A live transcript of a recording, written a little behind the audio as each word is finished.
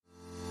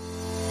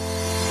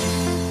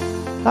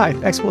Hi,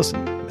 thanks for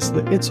listening. This is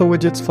the It's a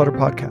Widgets Flutter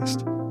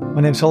podcast. My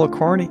name is Holo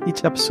Corney.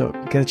 Each episode,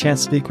 you get a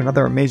chance to speak with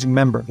another amazing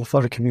member of the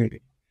Flutter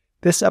community.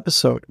 This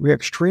episode, we are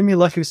extremely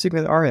lucky to speak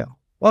with Ariel.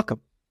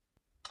 Welcome.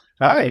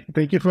 Hi,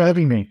 thank you for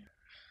having me.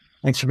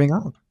 Thanks for being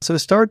on. So to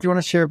start, do you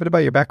want to share a bit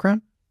about your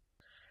background?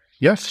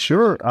 Yes,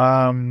 sure.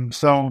 I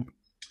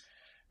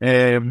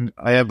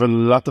have a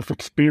lot of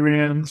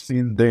experience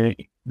in the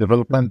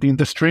development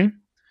industry.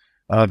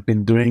 I've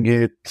been doing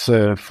it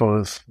for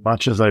as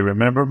much as I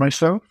remember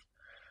myself.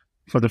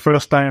 For the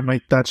first time I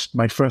touched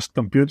my first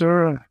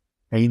computer,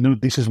 I knew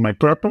this is my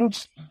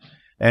purpose.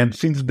 And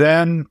since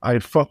then, I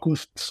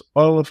focused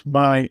all of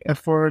my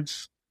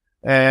efforts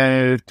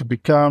to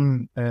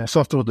become a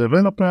software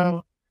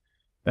developer.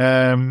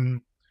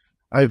 I've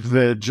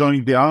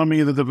joined the army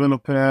as a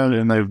developer,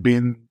 and I've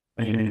been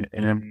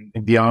in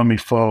the army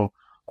for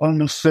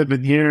almost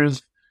 7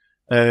 years,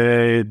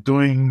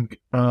 doing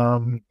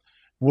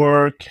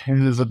work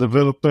as a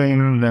developer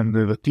and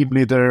as a team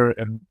leader,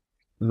 and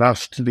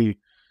lastly,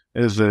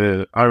 as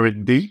a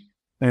R&D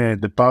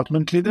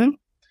department leader.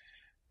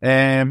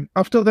 And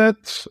after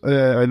that,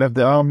 I left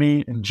the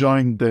army and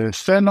joined the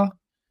Sena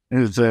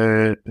as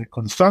a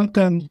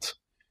consultant.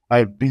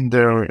 I've been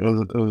there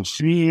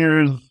 3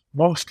 years,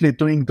 mostly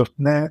doing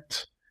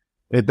 .NET,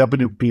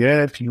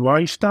 WPF,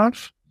 UI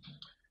stuff.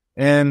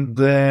 And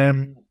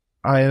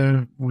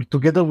we,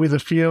 together with a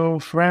few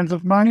friends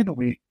of mine,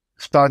 we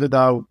started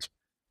out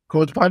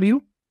Code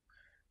Value.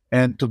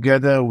 And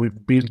together we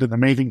built an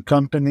amazing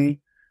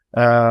company.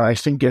 I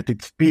think at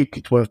its peak,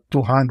 it was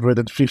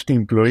 250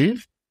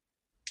 employees.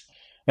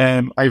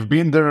 And I've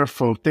been there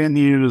for 10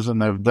 years,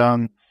 and I've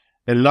done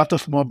a lot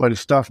of mobile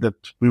stuff that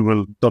we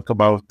will talk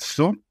about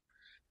soon.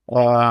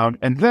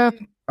 And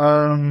then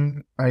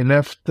I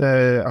left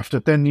after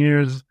 10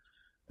 years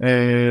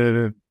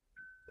and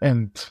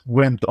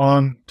went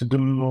on to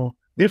do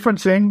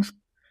different things.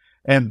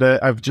 And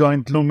I've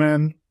joined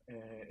Lumen,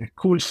 a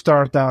cool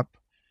startup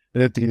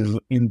that is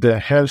in the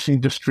health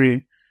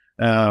industry.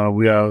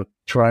 We are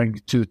trying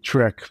to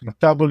track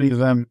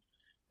metabolism,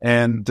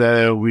 and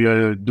we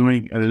are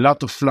doing a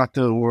lot of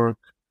Flutter work.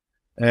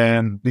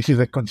 And this is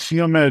a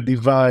consumer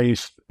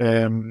device,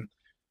 a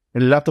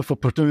lot of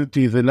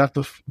opportunities, a lot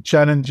of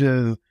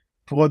challenges,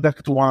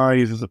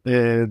 product-wise,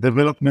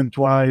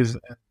 development-wise.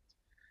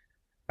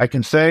 I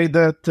can say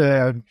that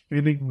I'm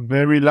feeling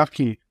very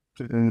lucky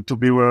to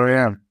be where I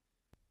am.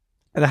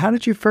 And how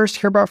did you first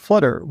hear about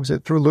Flutter? Was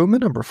it through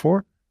Lumen or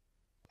before?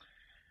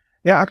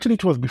 Yeah, actually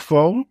it was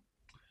before.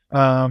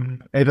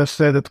 As I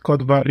said, at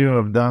Code Value,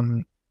 I've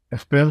done a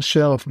fair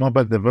share of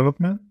mobile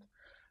development.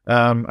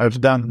 I've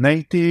done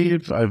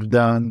native, I've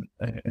done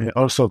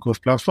also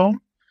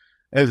cross-platform.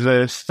 As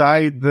a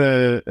side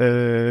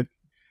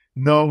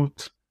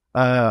note,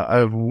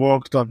 I've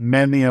worked on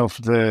many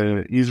of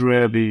the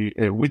Israeli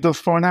Windows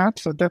phone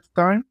apps at that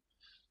time.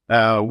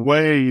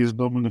 Waze,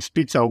 Domino's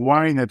Pizza,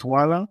 Wine at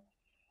Walla.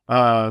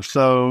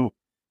 So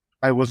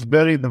I was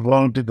very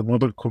involved in the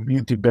mobile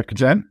community back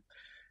then.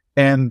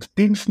 And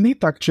Team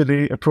Snit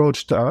actually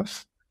approached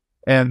us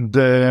and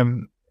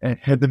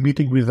had a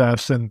meeting with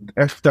us and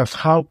asked us,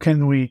 how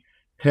can we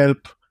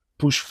help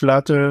push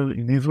Flutter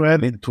in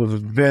Israel? It was a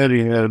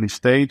very early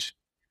stage.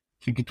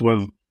 I think it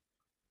was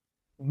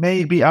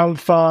maybe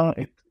alpha.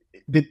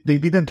 They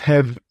didn't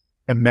have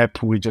a map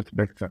widget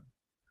back then.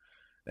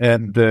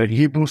 And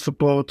Hebrew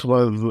support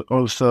was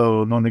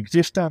also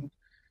non-existent.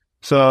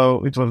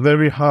 So it was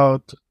very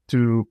hard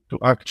to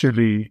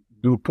actually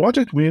do a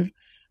project with.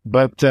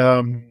 But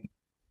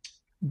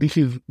this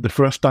is the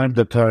first time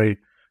that I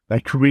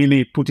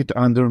really put it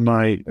under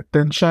my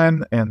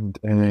attention and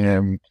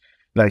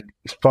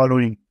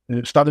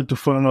started to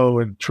follow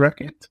and track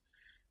it.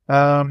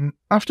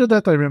 After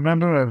that, I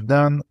remember I've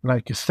done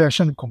a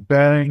session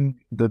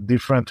comparing the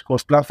different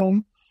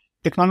cross-platform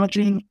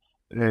technology,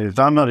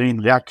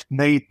 Xamarin, React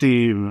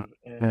Native,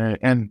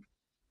 and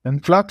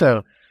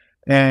Flutter.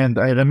 And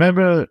I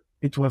remember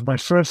it was my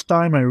first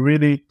time I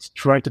really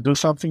tried to do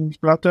something in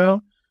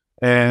Flutter.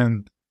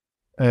 And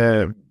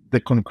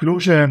the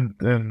conclusion,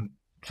 and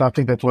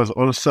something that was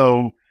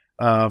also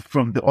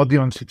from the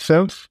audience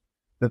itself,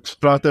 that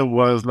Flutter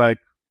was the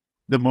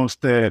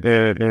most,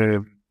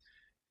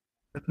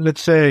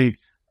 let's say,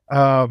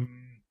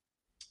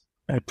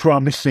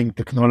 promising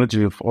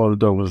technology of all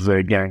those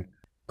gang.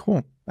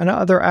 Cool. And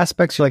other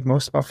aspects you like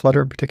most about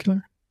Flutter in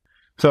particular?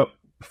 So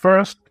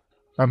first,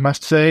 I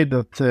must say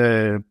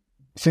that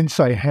since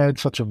I had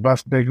such a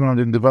vast background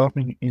in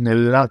developing in a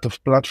lot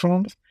of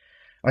platforms,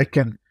 I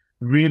can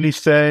really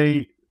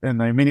say,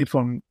 and I mean it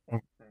from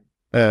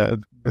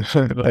from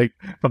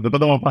the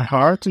bottom of my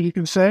heart, you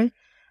can say,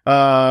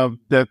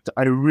 that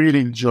I really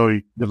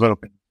enjoy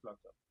developing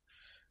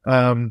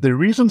Flutter. The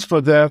reasons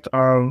for that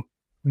are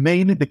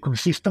mainly the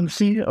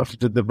consistency of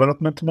the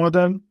development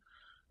model.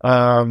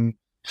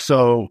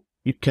 So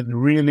you can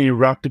really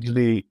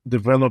rapidly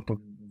develop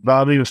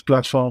various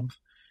platforms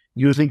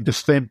using the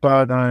same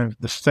paradigms,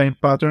 the same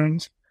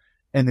patterns,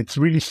 and it's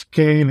really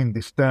scaling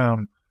this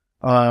down.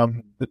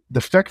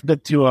 The fact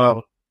that you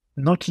are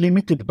not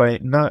limited by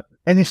not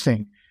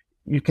anything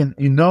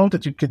you know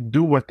that you can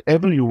do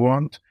whatever you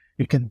want.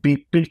 You can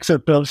be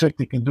pixel perfect.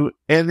 You can do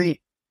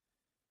any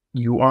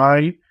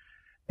UI,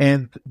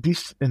 and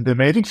the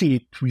amazing thing,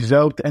 it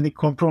without any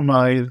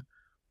compromise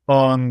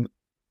on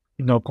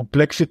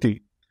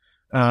complexity.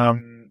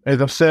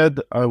 As I've said,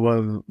 I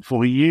was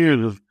for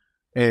years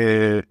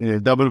a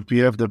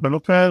WPF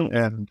developer,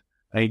 and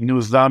I knew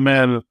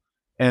XAML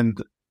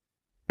and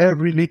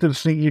every little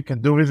thing you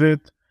can do with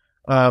it.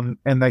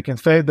 And I can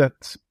say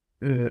that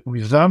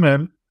with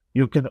XAML,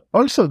 you can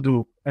also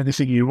do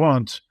anything you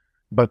want,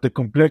 but the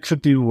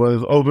complexity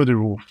was over the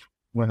roof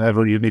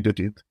whenever you needed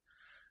it.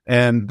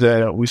 And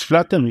with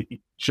Flutter,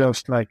 it's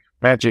just like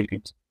magic.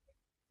 It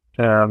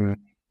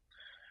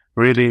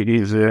really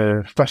is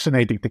a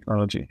fascinating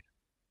technology.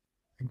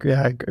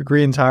 Yeah, I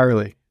agree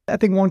entirely. I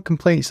think one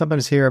complaint you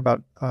sometimes hear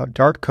about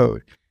Dart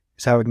code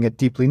is how it can get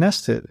deeply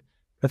nested.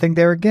 I think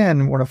there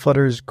again, one of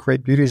Flutter's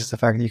great beauties is the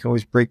fact that you can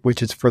always break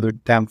widgets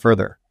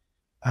further.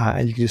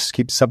 And you can just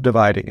keep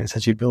subdividing and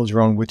essentially build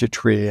your own widget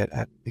tree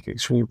and make it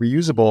extremely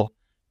reusable.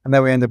 And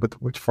then we end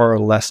up with far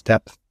less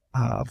depth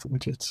of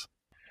widgets.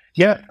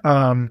 Yeah,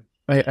 I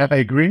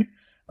agree.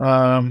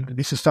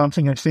 This is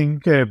something I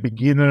think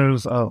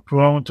beginners are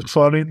prone to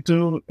fall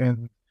into,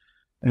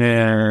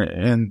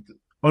 and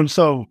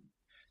also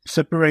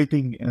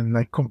separating and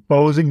like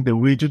composing the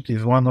widget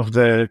is one of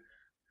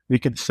we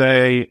can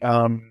say,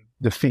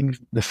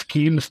 the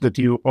skills that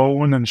you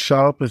own and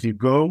sharp as you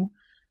go.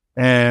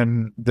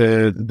 And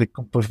the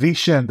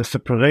composition, the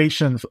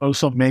separations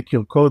also make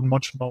your code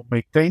much more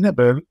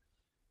maintainable,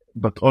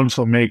 but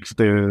also makes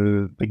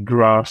the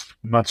graph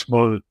much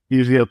more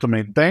easier to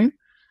maintain.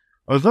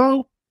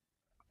 Although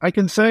I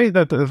can say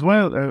that as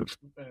well,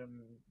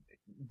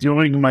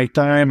 during my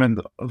time, and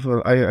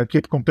also I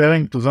keep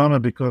comparing to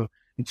XAML because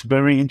it's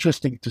very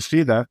interesting to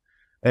see that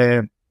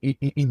in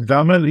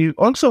XAML you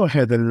also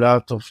had a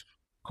lot of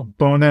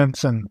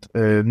components and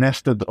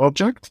nested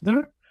objects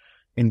there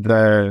in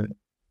the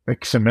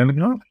XML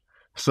graph.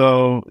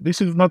 So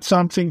this is not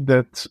something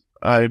that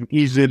I'm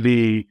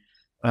easily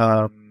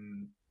offended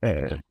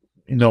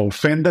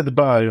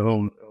by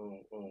or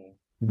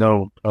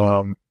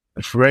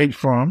afraid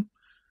from.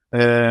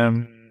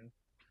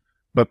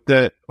 But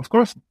of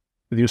course,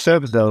 as you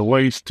said, there are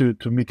ways to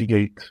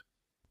mitigate.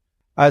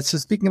 So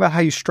speaking about how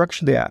you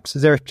structure the apps,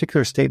 is there a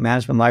particular state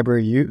management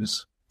library you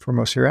use for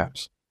most of your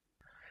apps?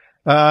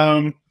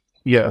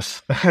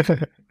 Yes.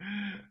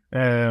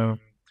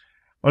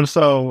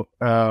 Also,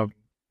 I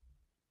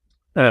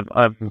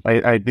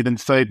didn't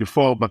say it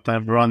before, but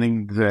I'm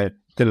running the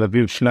Tel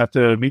Aviv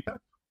Flutter meetup,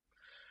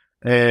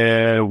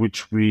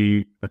 which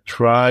we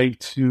try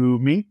to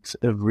meet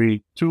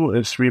every 2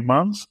 or 3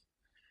 months.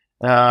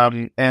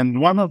 And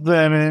one of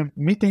the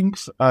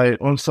meetings, I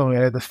also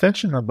had a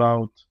session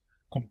about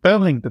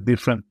comparing the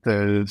different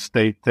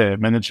state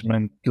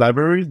management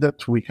libraries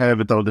that we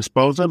have at our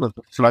disposal as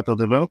Flutter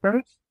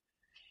developers.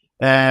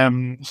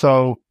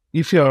 So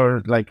if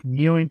you're like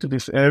new into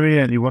this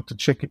area and you want to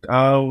check it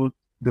out,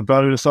 the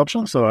various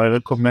options, so I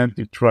recommend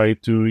you try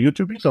to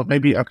YouTube it, or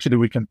maybe actually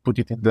we can put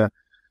it in the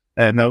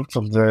notes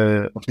of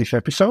this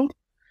episode.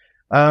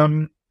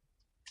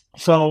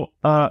 So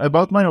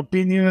about my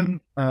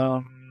opinion,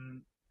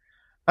 I'm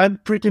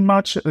pretty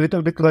much a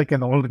little bit like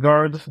an old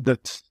guard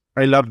that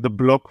I love the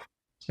block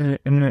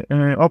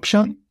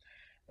option.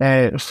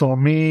 For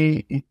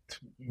me, it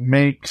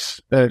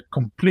makes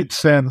complete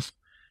sense,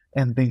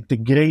 and the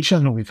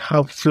integration with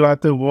how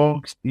Flutter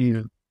works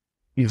is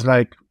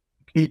a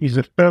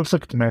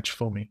perfect match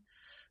for me,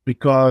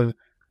 because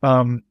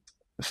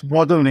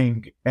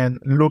modeling and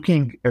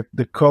looking at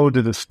the code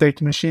of the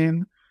state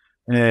machine,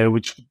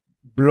 which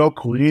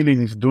block really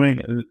is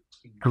doing a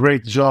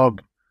great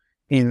job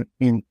in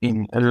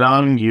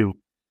allowing you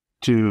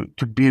to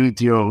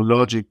build your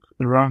logic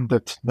around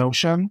that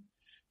notion.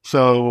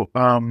 So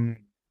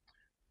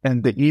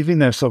and the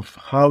easiness of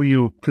how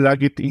you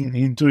plug it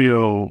into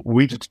your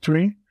widget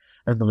tree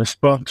and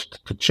respond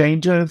to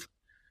changes.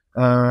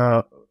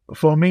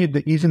 For me,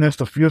 the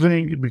easiness of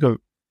using it, because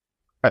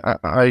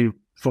I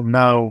for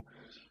now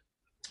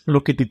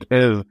look at it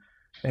as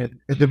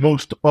the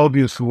most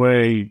obvious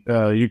way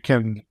you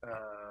can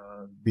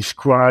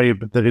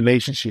describe the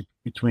relationship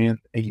between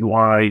a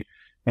UI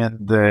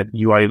and the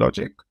UI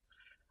logic.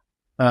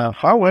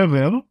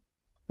 However,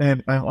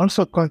 and I'm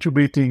also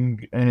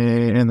contributing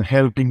and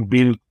helping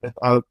build an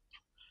app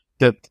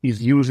that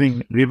is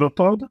using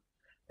Riverpod,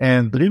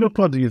 and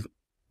Riverpod is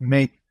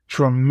made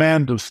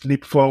tremendous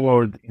leap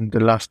forward in the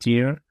last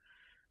year,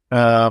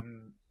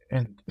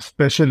 and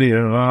especially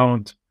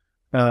around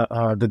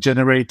the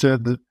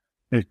generated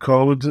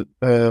code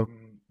that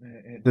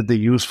they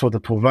use for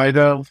the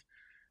providers.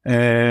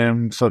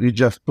 So you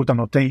just put a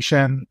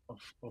notation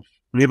of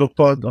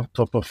Riverpod on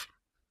top of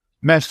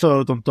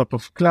method, on top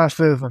of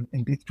classes, and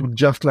it will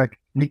just like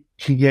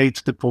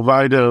create the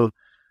provider,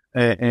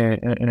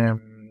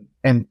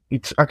 and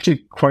it's actually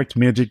quite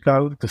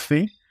magical to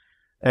see.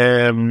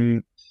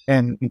 And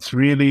it's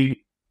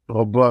really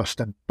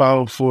robust and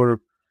powerful,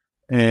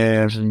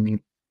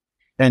 and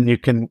you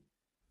can,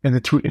 and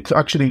it's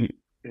actually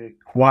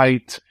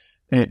quite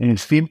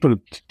simple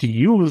to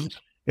use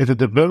as a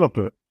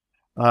developer.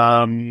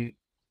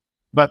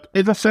 But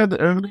as I said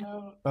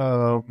earlier,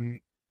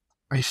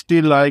 I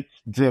still like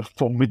the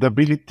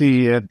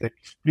formidability and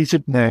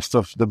explicitness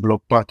of the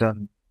block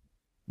pattern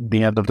at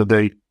the end of the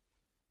day.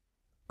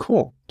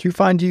 Cool. Do you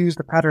find you use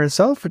the pattern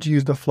itself, or do you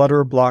use the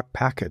Flutter block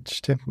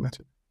package to implement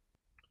it?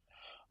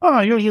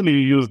 I usually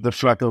use the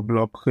Flutter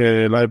block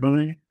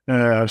library.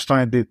 I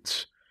find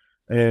it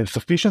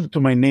sufficient to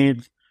my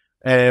needs.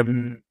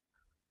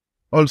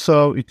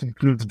 Also, it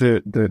includes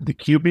the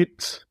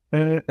qubit,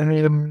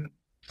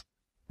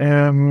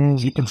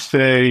 you can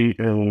say,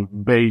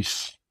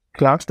 base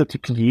class that you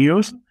can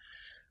use.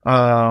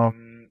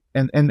 And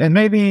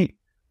maybe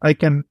I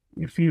can,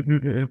 if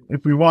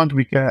we want,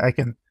 I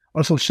can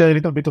also share a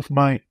little bit of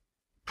my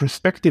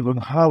perspective on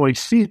how I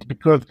see it,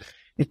 because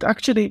it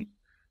actually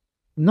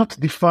not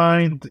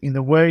defined in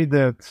a way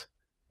that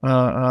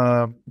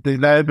the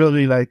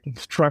library like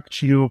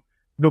instructs you,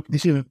 look,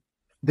 this is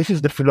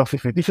the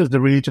philosophy, this is the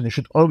religion, you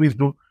should always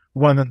do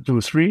 1 and 2,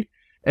 3.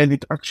 And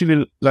it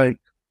actually like,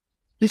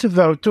 this is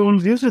our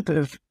tool, use it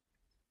as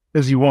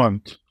you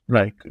want.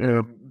 Like,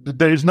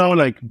 there is no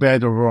like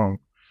bad or wrong.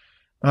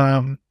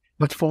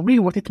 But for me,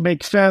 what it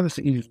makes sense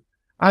is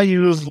I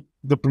use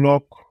the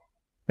block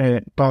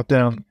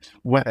pattern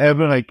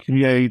whenever I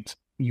create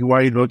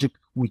UI logic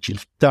which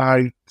is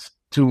tied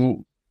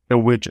to a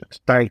widget,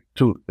 tied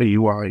to a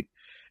UI.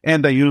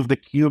 And I use the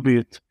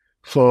qubit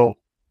for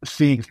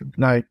things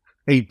like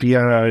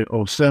API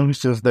or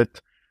services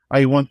that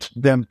I want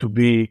them to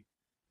be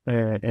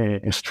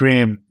a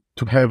stream,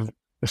 to have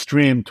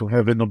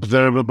an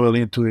observable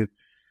into it.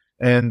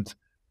 And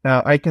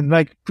I can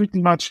like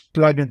pretty much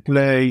plug and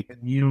play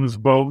and use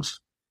both.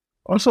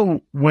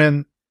 Also,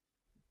 when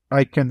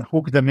I can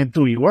hook them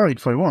into UI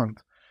if I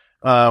want.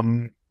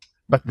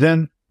 But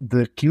then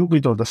the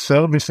qubit or the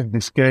service in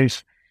this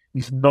case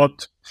is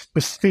not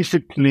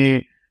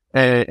specifically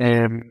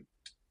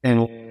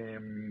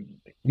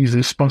his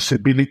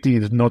responsibility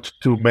is not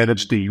to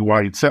manage the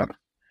UI itself,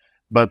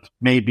 but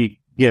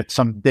maybe get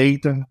some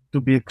data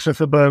to be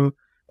accessible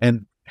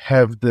and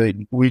have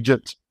the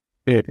widget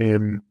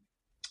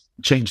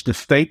change the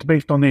state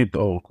based on it,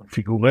 or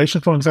configuration,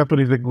 for example,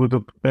 is a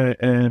good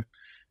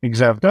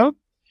example.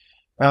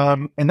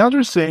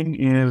 Another thing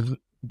is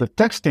the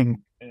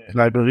testing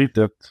library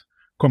that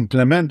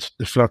complements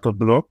the Flutter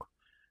block.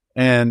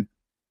 And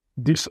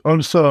this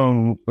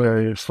also,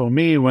 for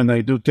me, when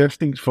I do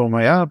testing for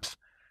my apps,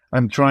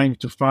 I'm trying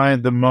to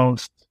find the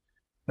most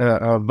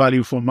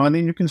value for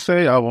money, you can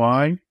say,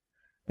 ROI.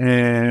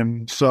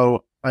 And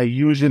so I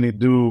usually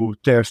do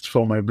tests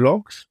for my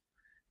blocks,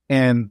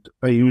 and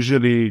I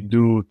usually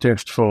do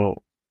tests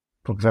for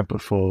example,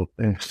 for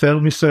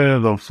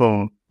services or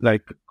for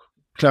like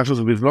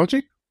classes with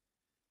logic.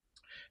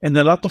 And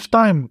a lot of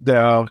time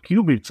there are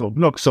qubits or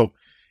blocks, so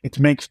it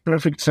makes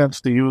perfect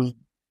sense to use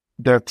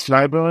that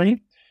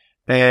library.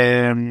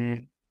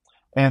 And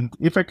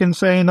if I can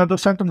say another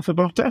sentence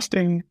about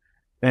testing,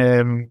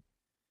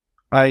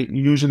 I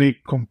usually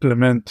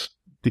complement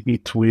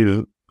it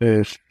with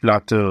a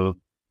Flutter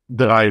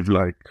drive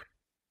like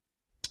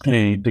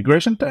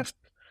integration test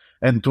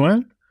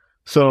end-to-end.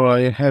 So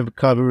I have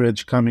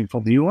coverage coming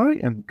from the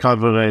UI and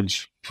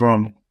coverage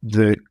from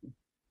the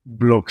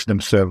blocks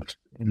themselves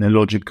in a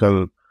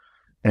logical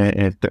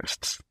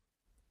tests.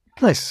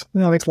 Nice.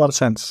 That makes a lot of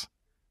sense.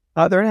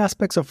 Are there any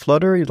aspects of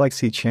Flutter you'd like to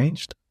see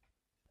changed?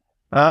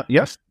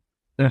 Yes.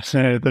 There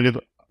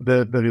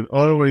is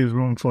always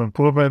room for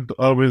improvement,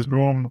 always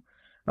room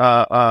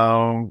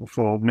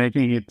for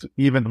making it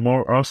even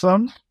more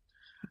awesome.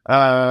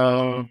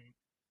 I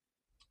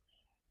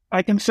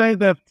can say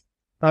that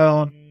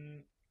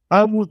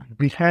I would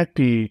be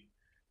happy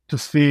to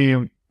see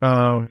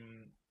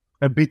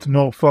a bit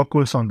more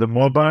focus on the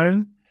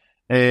mobile.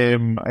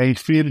 I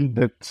feel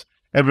that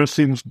ever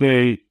since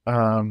the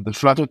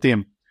Flutter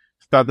team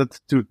started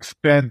to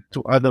expand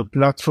to other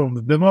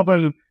platforms, the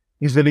mobile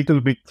is a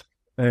little bit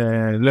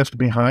left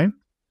behind.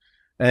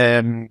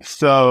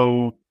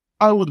 So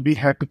I would be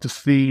happy to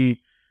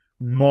see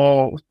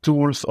more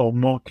tools or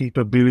more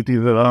capabilities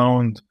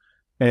around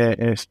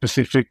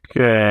specific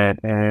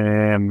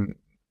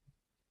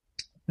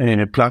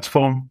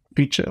platform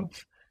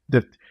features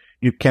that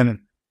you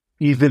can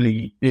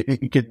easily,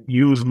 you can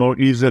use more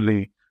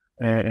easily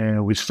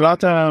with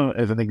Flutter.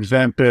 As an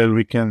example,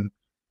 we can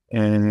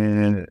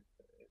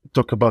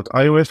talk about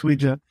iOS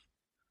widgets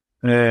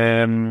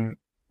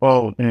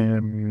or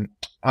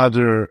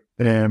other,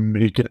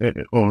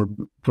 or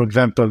for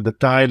example, the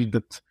tile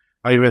that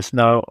iOS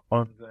now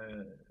on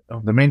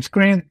the main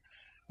screen,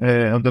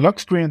 on the lock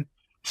screen.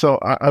 So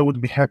I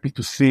would be happy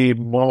to see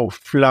more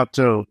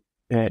Flutter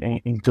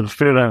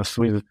interference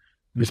with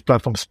this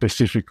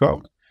platform-specific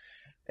code.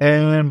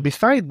 And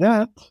beside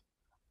that,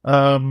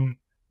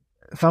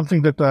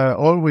 something that I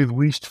always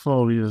wished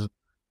for is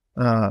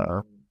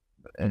a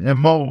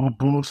more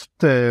robust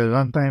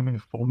runtime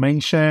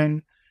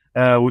information,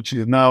 which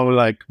is now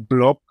like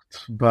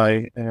blocked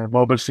by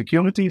mobile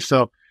security.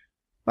 So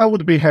I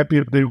would be happy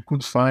if they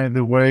could find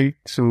a way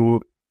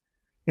to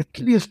at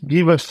least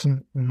give us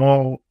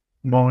more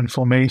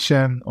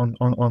information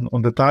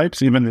on the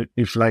types, even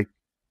if like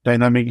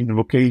dynamic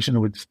invocation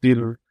would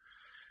still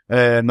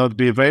not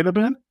be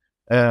available.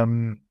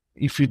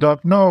 If you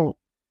don't know,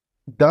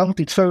 Dart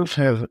itself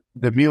has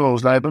the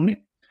mirrors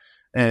library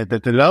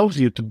that allows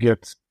you to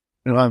get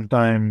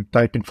runtime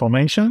type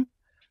information,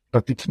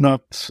 but it's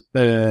not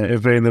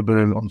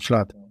available on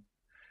Flutter.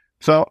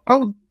 So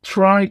I'll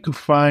try to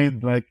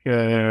find like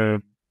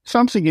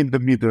something in the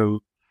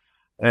middle.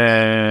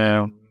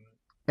 And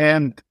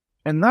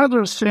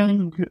another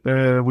thing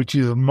which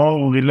is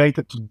more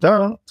related to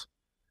Dart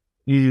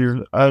is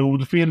I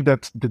would feel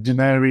that the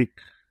generic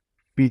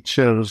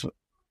features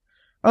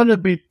are a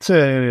bit,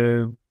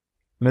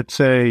 let's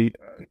say,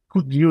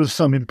 could use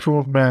some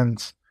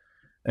improvements,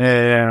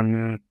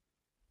 and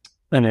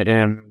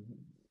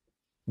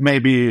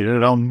maybe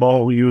around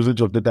more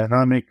usage of the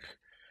dynamic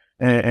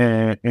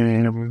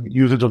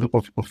usage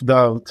of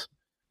Dart.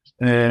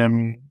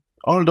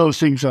 All those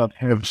things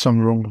have some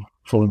room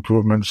for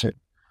improvements.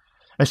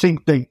 I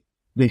think they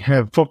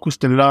have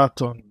focused a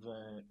lot on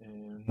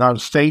the null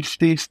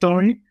safety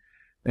story,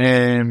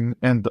 and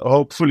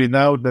hopefully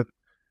now that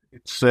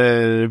it's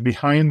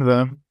behind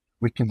them,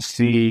 we can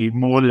see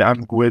more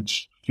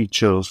language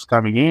features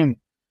coming in.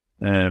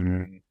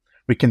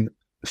 We can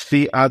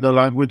see other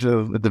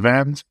languages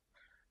advance,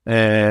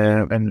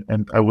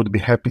 and I would be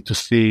happy to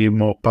see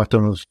more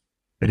patterns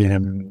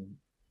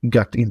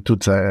get into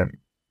the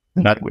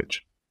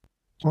language.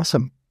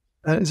 Awesome.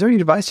 Is there any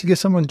advice you give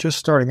someone just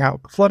starting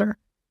out with Flutter?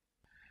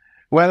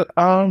 Well,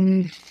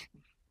 I'm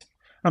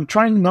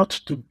trying not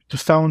to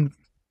sound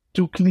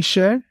too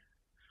cliche.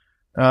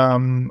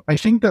 I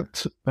think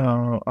that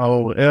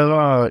our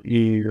era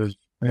is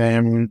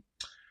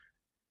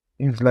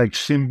like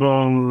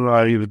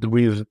symbolized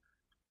with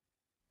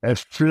a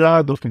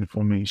flood of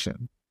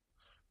information,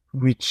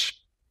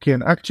 which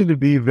can actually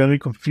be very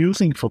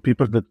confusing for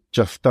people that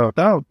just start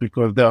out,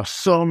 because there are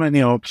so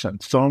many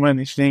options, so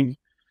many things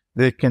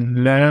they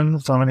can learn,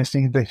 so many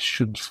things they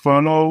should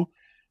follow.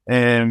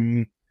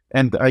 And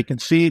I can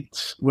see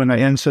it when I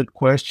answered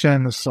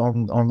questions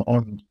on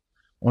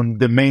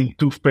the main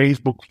two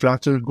Facebook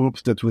Flutter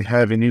groups that we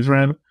have in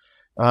Israel.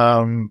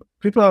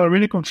 People are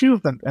really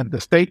confused, and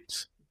the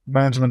state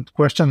management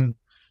question,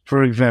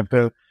 for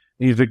example,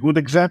 is a good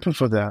example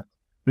for that,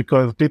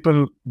 because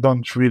people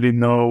don't really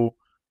know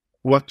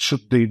what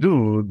should they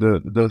do.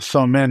 There's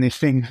so many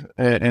things,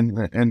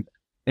 and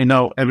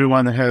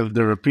everyone has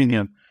their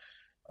opinion.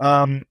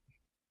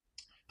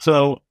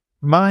 So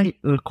my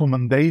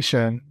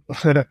recommendation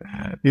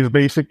is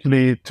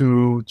basically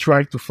to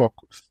try to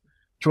focus,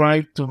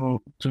 try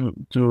to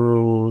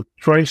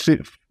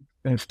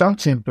start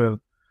simple.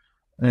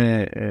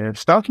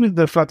 Start with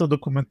the Flutter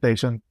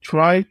documentation.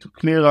 Try to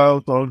clear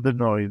out all the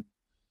noise.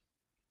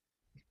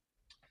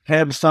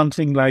 Have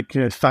something like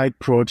a side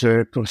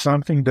project or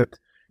something that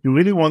you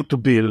really want to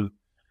build,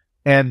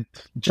 and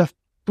just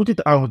put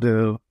it out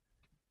there.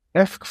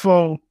 Ask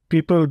for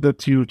people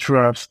that you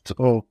trust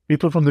or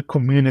people from the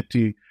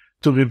community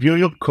to review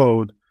your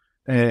code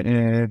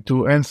and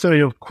to answer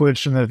your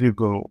question as you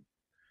go.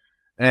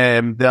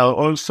 There are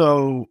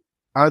also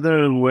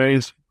other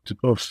ways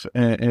of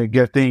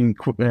getting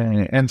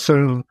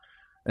answers,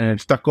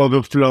 Stack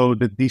Overflow,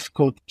 the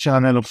Discord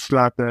channel of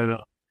Flutter,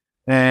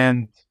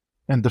 and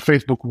the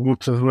Facebook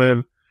groups as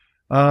well.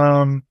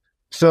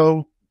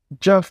 So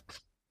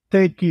just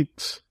take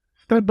it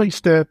step by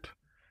step,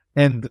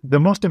 and the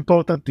most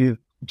important is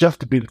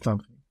just build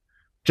something.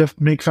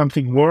 Just make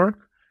something work,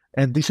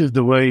 and this is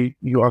the way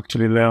you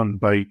actually learn,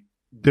 by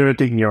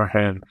dirtying your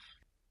hands.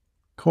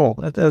 Cool.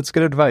 That's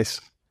good advice.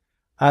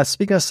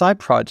 Speaking of side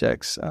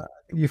projects,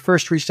 you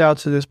first reached out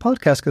to this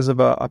podcast because of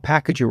a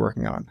package you're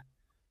working on.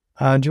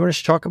 Do you want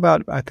to talk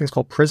about, I think it's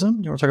called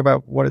Prism? Do you want to talk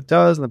about what it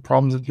does and the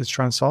problems it's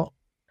trying to solve?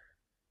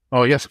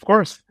 Oh, yes, of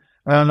course.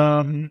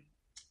 And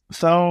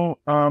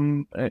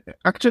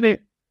actually,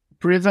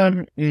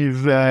 Prism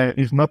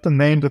is not a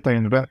name that I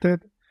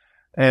invented.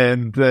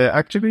 And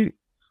actually,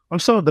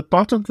 also the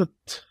patterns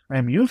that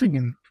I'm using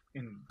in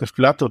the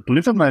Flutter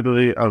Prism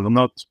library are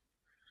not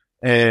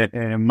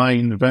my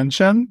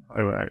invention.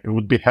 I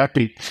would be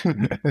happy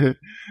to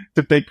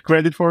take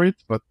credit for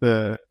it, but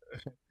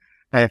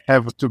I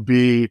have to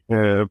be,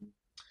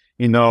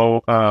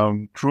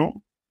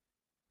 true.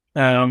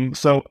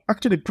 So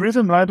actually,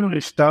 Prism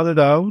library started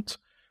out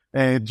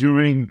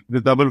during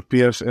the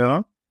WPS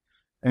era.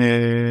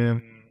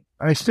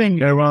 I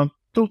think around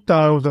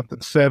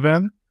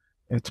 2007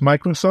 at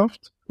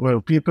Microsoft, where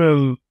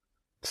people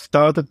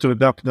started to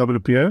adopt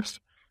WPS,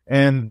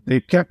 and they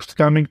kept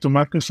coming to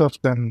Microsoft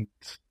and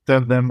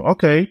tell them,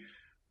 okay,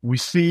 we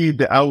see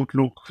the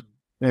Outlook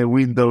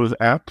Windows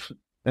app,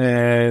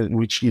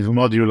 which is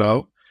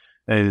modular.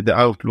 The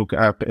Outlook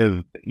app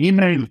has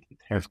email, it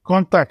has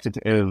contact, it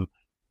has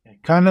a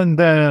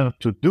calendar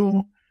to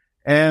do,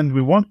 and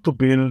we want to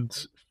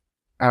build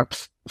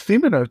apps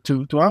similar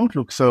to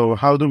Outlook. So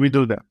how do we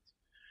do that?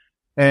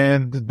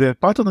 And the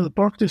pattern and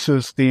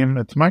practices team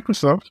at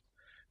Microsoft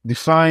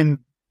defined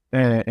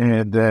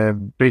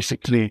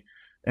basically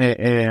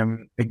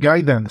a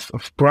guidance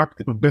of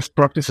best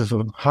practices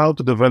on how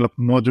to develop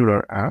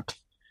modular apps.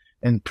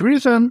 And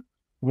Prism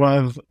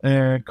was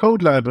a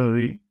code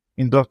library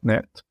in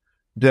 .NET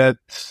that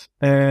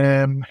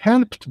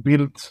helped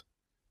build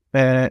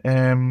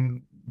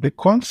the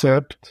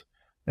concept,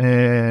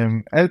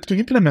 helped to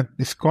implement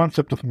this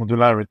concept of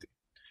modularity.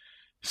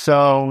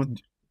 So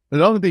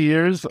along the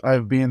years,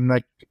 I've been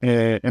like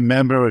a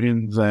member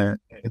in the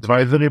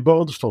advisory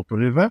board for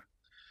Prism,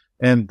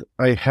 and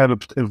I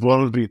helped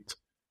evolve it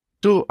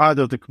to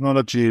other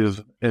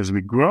technologies as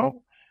we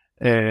grow,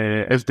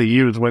 as the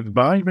years went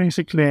by,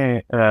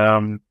 basically.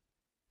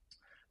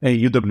 A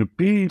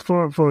UWP,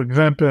 for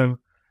example,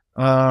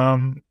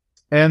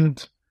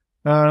 and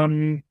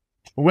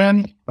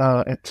when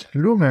at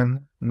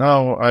Lumen,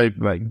 now I'm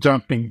like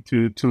jumping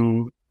to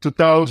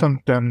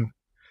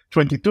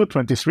 2022,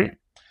 23.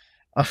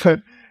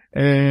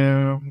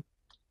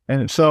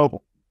 And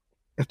so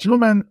at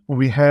Lumen,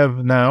 we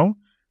have now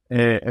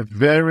a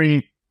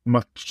very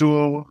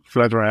mature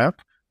Flutter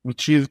app,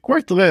 which is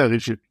quite rare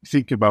if you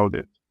think about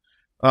it.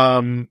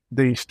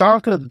 They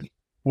started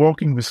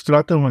working with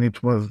Flutter when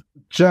it was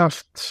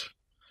just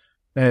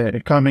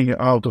coming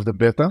out of the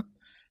beta,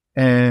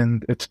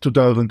 and it's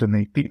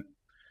 2018.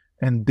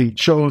 And they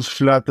chose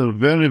Flutter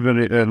very,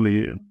 very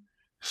early.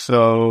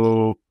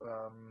 So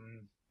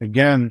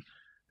again,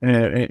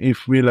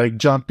 if we like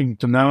jumping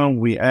to now,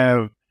 we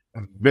have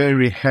a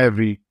very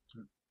heavy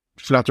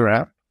Flutter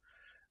app,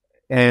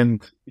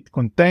 and it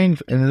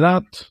contains a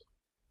lot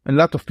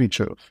of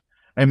features.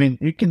 I mean,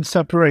 you can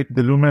separate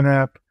the Lumen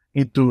app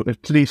into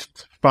at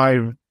least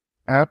 5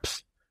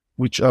 apps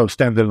which are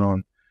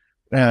standalone.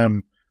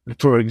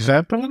 For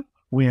example,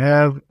 we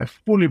have a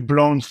fully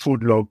blown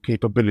food log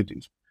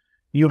capabilities.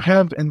 You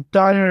have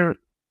entire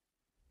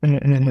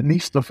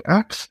list of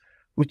apps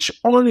which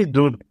only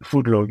do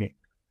food logging.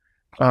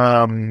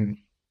 MyFitnessPal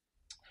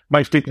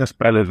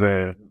is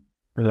a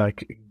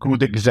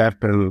good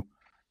example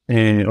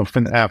of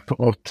an app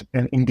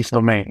in this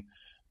domain.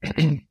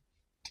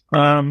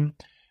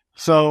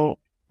 So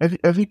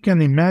as you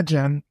can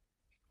imagine,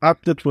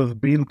 app that was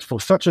built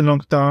for such a long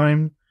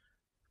time,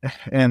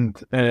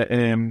 and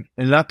a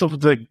lot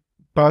of the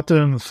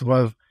patterns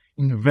was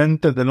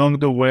invented along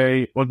the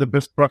way, all the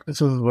best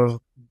practices was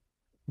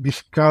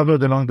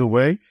discovered along the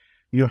way.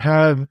 You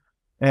have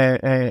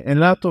a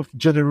lot of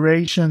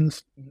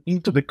generations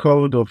into the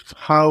code of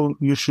how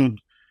you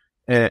should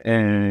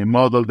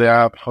model the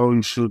app, how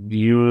you should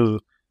use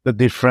the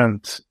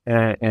different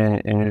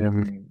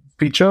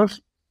features.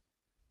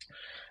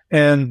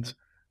 And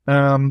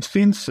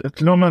since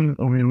at Lumen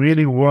we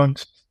really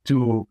want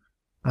to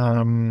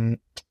run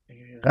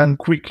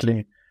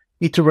quickly,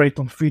 iterate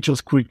on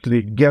features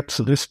quickly, get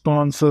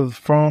responses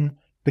from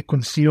the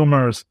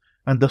consumers,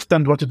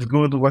 understand what is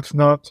good, what's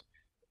not,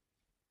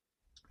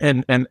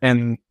 and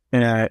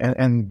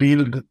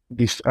build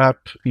this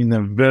app in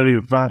a very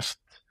vast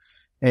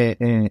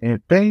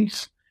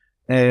pace.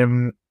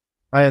 I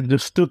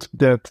understood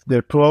that the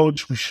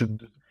approach we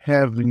should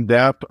have in the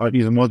app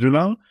is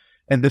modular,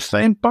 and the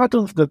same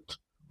patterns that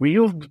we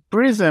used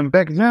Prism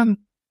back then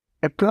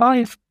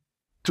applies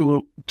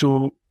to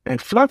a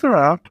Flutter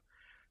app,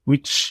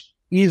 which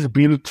is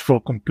built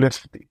for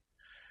complexity.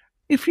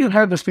 If you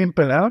have a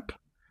simple app,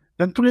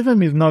 then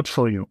Prism is not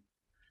for you.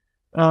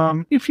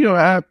 If your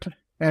app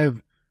has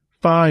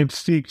 5,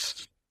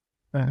 6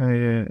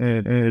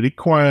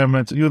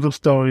 requirements, user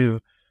stories,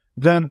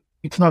 then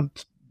it's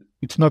not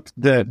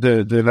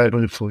the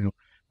library for you.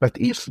 But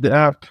if the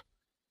app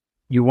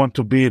you want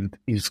to build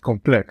is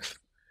complex,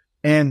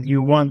 and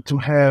you want to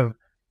have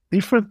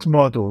different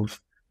models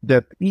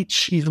that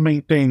each is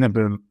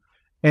maintainable,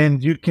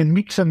 and you can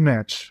mix and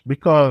match,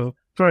 because,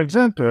 for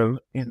example,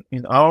 in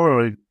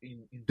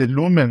the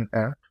Lumen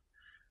app,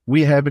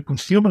 we have a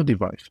consumer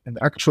device, an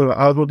actual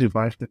hardware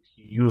device that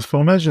you use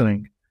for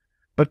measuring.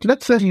 But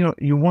let's say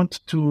you want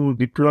to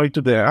deploy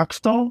to the App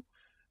Store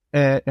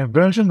a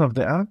version of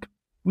the app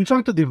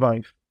without a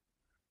device,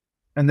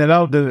 and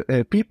allow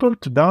the people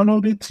to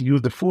download it,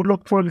 use the food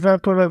log, for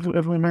example,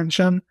 as we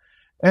mentioned,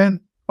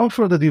 and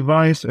offer the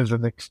device as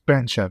an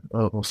expansion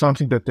or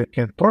something that they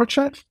can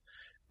purchase.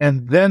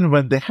 And then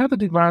when they have the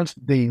device,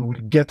 they will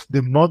get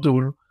the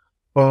module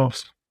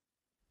of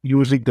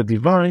using the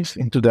device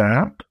into the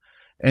app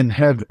and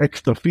have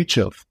extra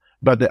features.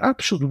 But the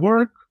app should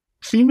work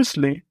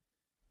seamlessly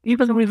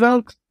even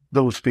without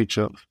those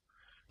features.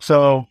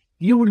 So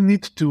you will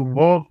need to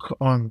work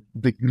on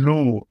the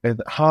glue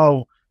and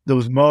how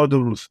those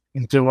modules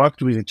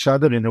interact with each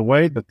other in a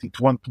way that it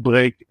won't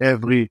break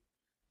every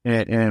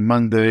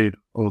Monday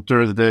or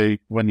Thursday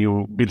when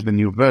you build a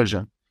new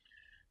version.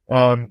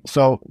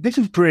 So this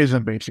is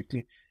Prism,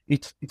 basically.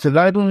 It's a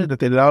library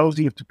that allows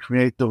you to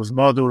create those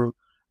modules,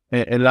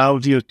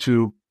 allows you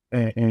to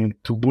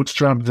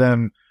bootstrap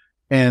them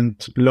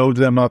and load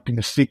them up in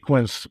a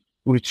sequence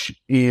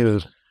which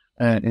is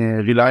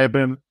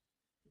reliable.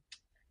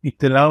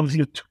 It allows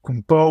you to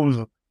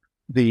compose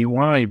the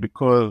UI,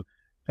 because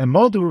a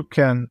module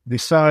can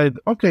decide,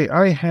 okay,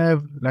 I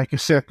have like a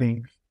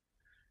setting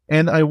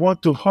and I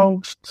want to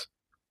host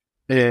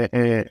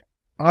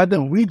other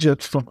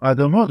widgets from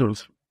other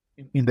models.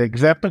 In the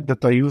example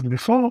that I used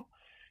before,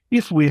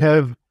 if we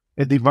have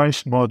a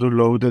device model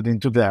loaded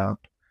into the app,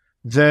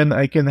 then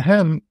I can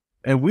have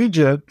a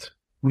widget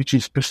which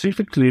is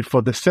specifically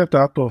for the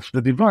setup of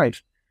the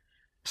device.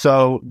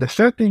 So the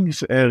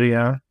settings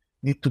area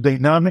need to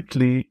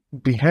dynamically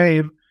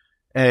behave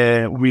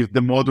with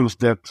the models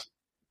that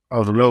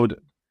are loaded.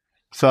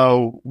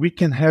 So we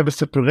can have a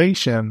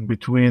separation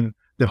between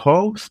the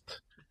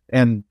host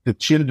and the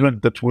children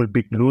that will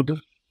be glued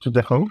to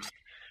the host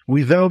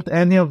without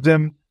any of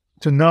them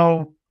to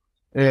know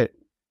who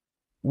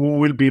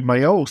will be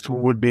my host, who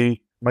will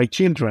be my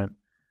children.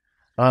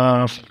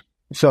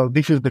 So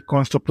this is the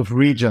concept of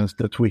regions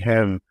that we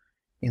have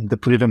in the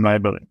Prism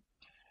library.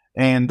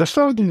 And the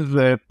third is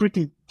a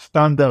pretty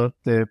standard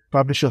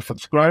publisher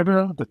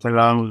subscriber that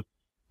allows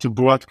to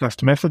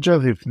broadcast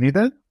messages if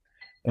needed,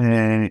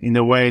 in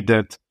a way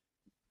that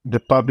the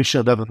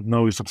publisher doesn't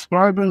know his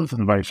subscribers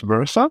and vice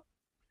versa.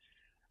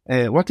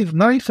 What is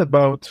nice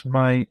about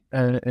my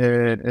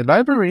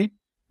library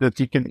that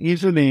you can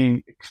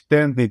easily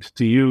extend it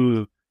to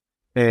use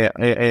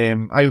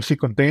IOC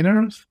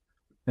containers.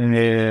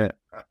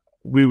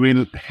 We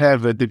will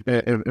have a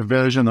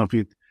version of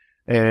it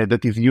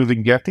that is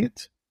using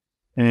GetIt,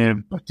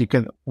 but you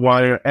can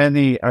wire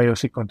any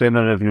IOC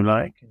container as you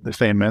like in the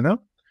same manner.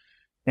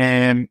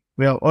 And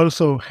we are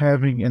also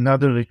having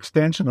another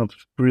extension of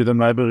Prism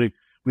library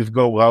with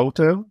Go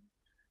Router,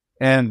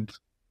 and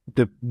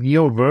the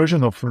neo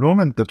version of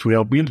Lumen that we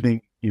are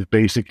building is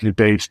basically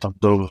based on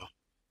those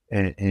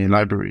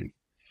libraries.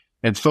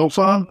 And so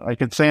far, I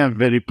can say I'm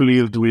very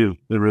pleased with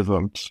the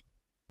results.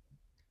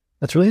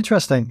 That's really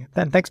interesting.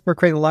 Thanks for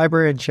creating the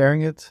library and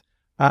sharing it.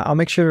 I'll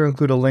make sure to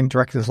include a link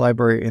direct to this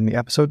library in the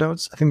episode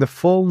notes. I think the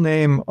full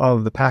name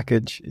of the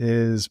package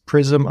is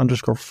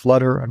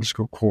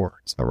prism_flutter_core.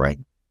 Is that right?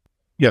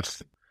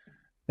 Yes,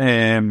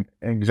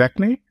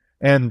 exactly.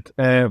 And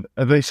as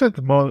I said,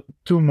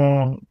 two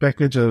more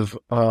packages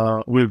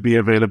will be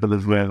available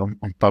as well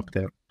on top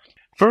there.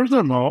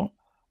 Furthermore,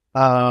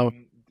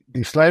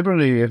 this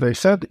library, as I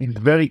said, is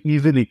very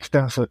easily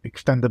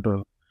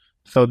extendable.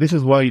 So this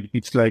is why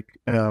it's like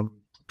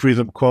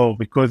Prism Core,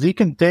 because you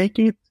can take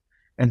it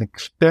and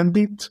extend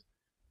it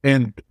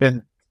and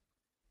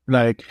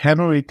like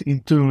hammer it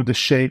into the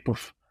shape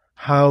of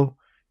how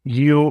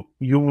you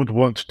would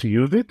want to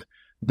use it.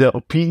 The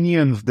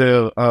opinions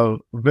there are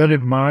very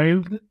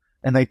mild,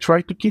 and I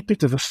try to keep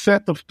it as a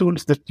set of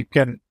tools that you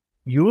can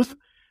use,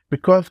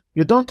 because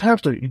you don't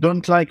have to. You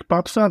don't like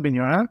PubSub in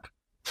your app?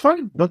 It's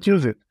fine, don't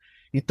use it.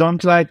 You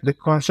don't like the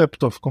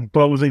concept of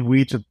composing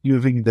widgets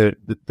using the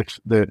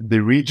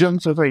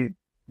regions as I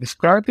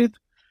described it?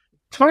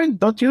 It's fine,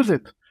 don't use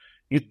it.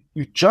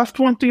 You just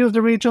want to use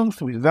the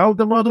regions without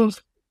the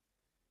models?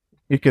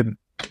 You can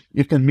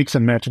mix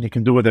and match, and you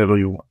can do whatever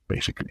you want,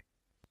 basically.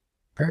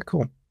 Very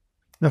cool.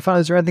 Now,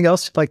 finally, is there anything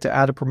else you'd like to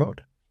add or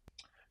promote?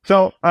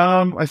 So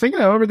I think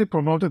I already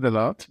promoted a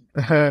lot,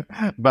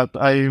 but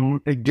I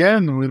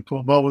again will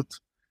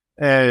promote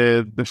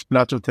the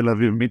Splutter Tel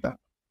Aviv meetup,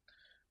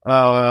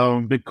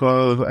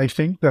 because I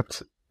think that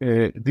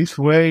this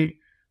way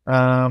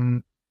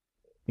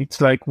it's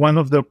like one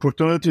of the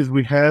opportunities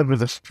we have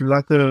as a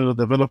Flutter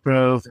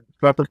developers,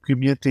 Flutter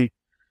community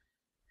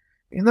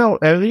in our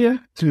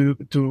area to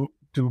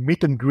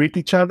meet and greet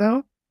each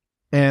other.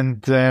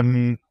 And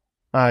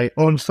I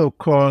also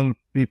call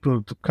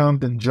people to come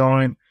and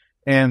join.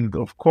 And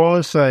of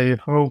course, I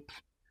hope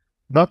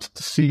not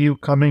to see you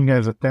coming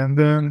as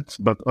attendants,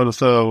 but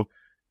also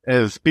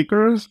as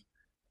speakers.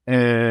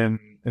 And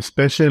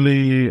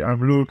especially,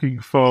 I'm looking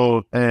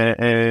for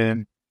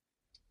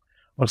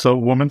also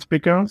women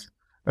speakers.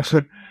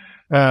 So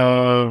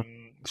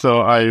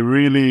I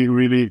really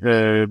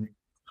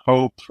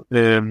hope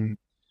to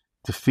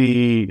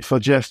see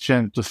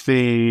suggestions, to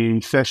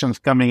see sessions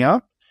coming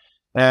up.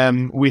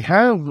 We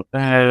have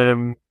a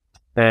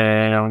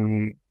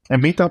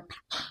meetup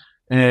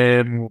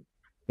in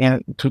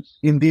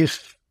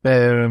this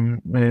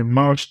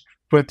March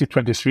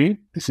 2023.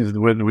 This is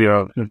when we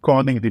are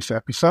recording this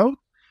episode,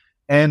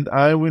 and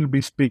I will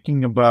be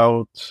speaking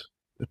about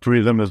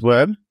Prism as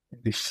well,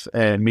 this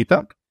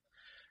meetup.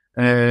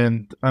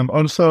 And I'm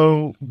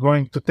also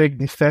going to take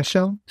this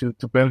session to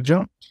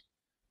Belgium.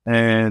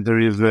 And there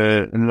is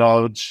a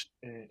large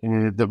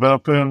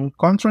developer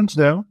conference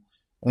there,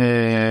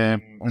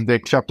 and they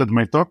accepted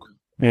my talk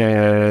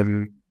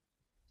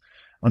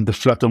on the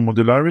Flutter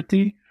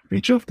modularity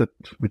feature that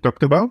we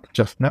talked about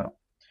just now.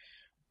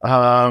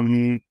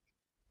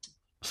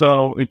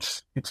 So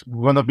it's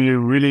going to be a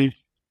really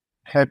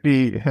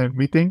happy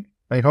meeting,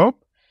 I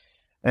hope.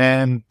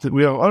 And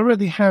we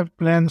already have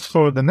plans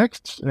for the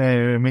next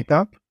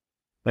meetup,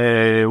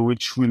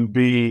 which will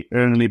be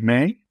early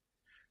May.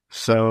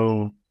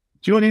 So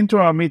tune into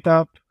our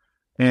meetup,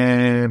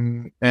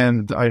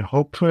 and I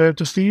hope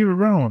to see you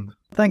around.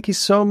 Thank you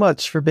so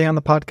much for being on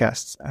the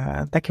podcast.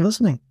 Thank you for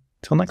listening.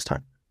 Till next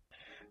time.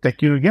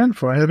 Thank you again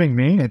for having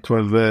me. It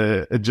was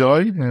a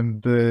joy,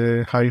 and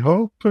I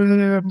hope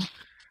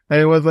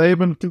I was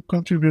able to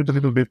contribute a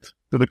little bit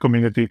to the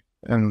community,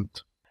 and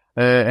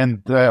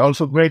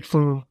also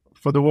grateful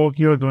for the work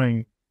you're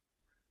doing.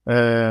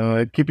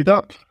 Keep it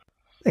up.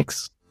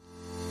 Thanks.